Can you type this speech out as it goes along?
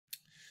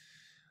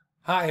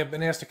Hi, I've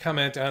been asked to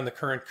comment on the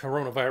current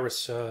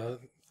coronavirus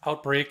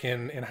outbreak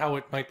and how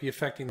it might be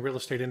affecting the real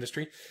estate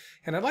industry.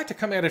 And I'd like to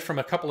come at it from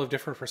a couple of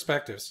different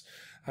perspectives.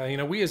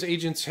 We as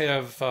agents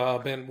have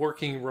been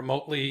working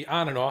remotely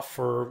on and off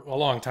for a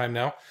long time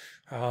now.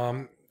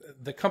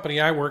 The company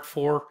I work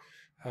for,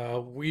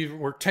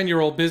 we're a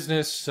 10-year-old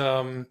business.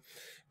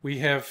 We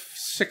have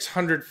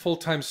 600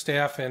 full-time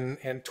staff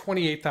and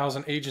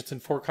 28,000 agents in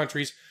 4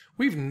 countries.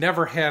 We've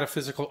never had a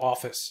physical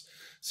office.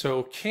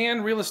 So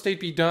can real estate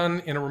be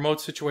done in a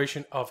remote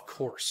situation? Of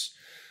course.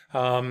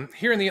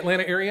 Here in the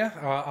Atlanta area,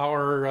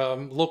 our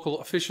local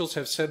officials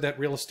have said that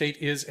real estate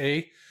is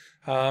a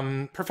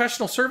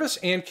professional service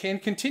and can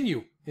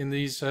continue in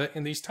these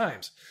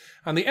times.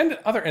 On the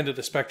other end of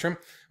the spectrum,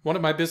 one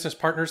of my business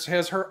partners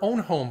has her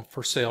own home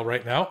for sale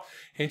right now,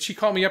 and she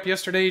called me up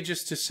yesterday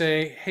just to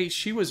say, hey,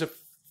 she was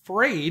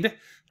afraid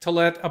to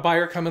let a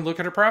buyer come and look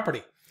at her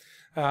property.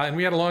 And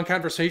we had a long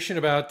conversation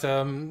about,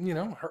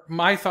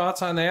 my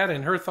thoughts on that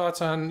and her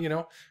thoughts on,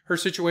 her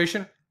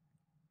situation.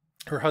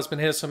 Her husband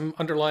has some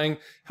underlying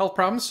health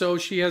problems, so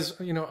she has,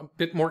 a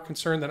bit more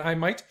concern than I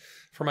might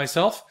for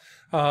myself.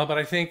 But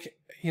I think,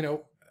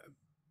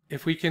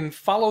 if we can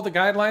follow the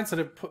guidelines that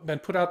have been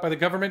put out by the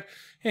government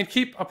and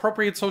keep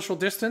appropriate social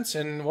distance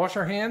and wash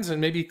our hands and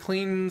maybe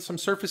clean some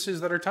surfaces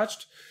that are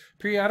touched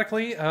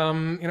periodically,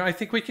 I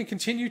think we can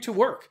continue to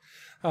work.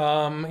 A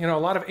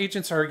lot of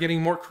agents are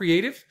getting more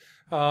creative.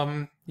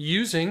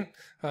 Using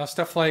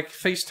stuff like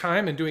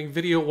FaceTime and doing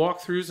video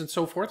walkthroughs and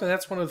so forth. And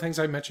that's one of the things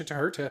I mentioned to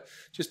her, to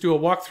just do a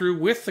walkthrough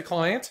with the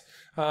client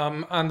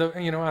on a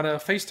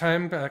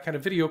FaceTime kind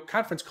of video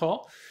conference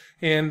call,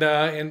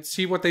 and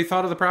see what they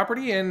thought of the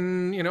property,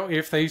 and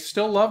if they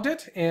still loved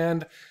it,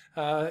 and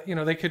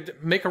they could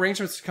make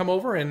arrangements to come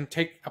over and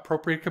take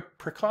appropriate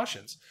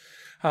precautions.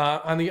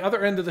 On the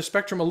other end of the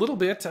spectrum a little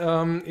bit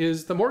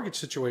is the mortgage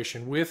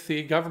situation, with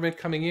the government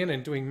coming in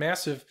and doing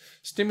massive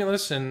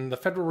stimulus and the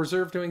Federal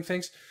Reserve doing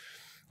things.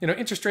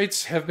 Interest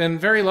rates have been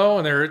very low,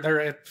 and they're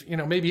at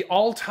maybe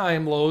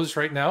all-time lows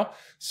right now.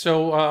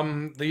 So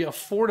the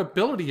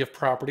affordability of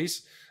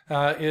properties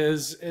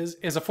is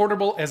as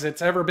affordable as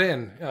it's ever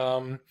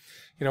been.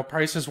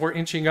 Prices were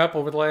inching up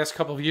over the last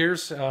couple of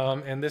years,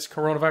 and this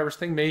coronavirus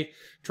thing may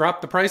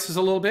drop the prices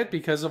a little bit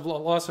because of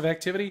loss of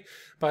activity,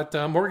 but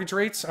mortgage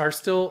rates are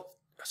still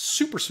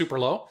super, super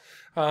low.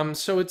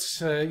 So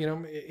it's,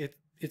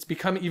 it's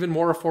become even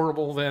more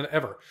affordable than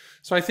ever.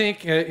 So I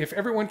think if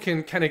everyone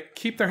can kind of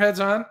keep their heads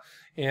on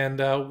and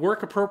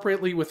work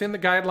appropriately within the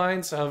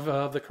guidelines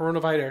of the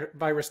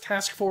coronavirus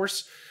task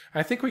force,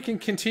 I think we can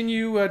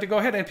continue to go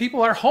ahead. And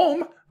people are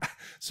home,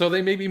 so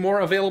they may be more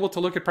available to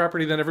look at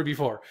property than ever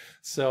before.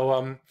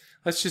 So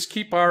let's just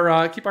keep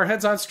our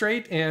heads on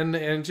straight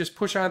and just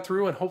push on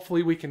through, and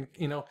hopefully we can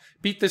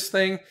beat this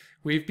thing.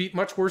 We've beat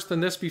much worse than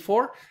this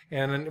before,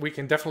 and we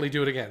can definitely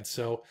do it again.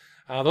 So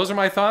those are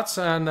my thoughts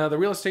on the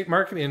real estate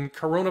market in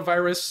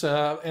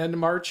coronavirus end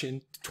March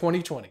in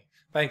 2020.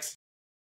 Thanks.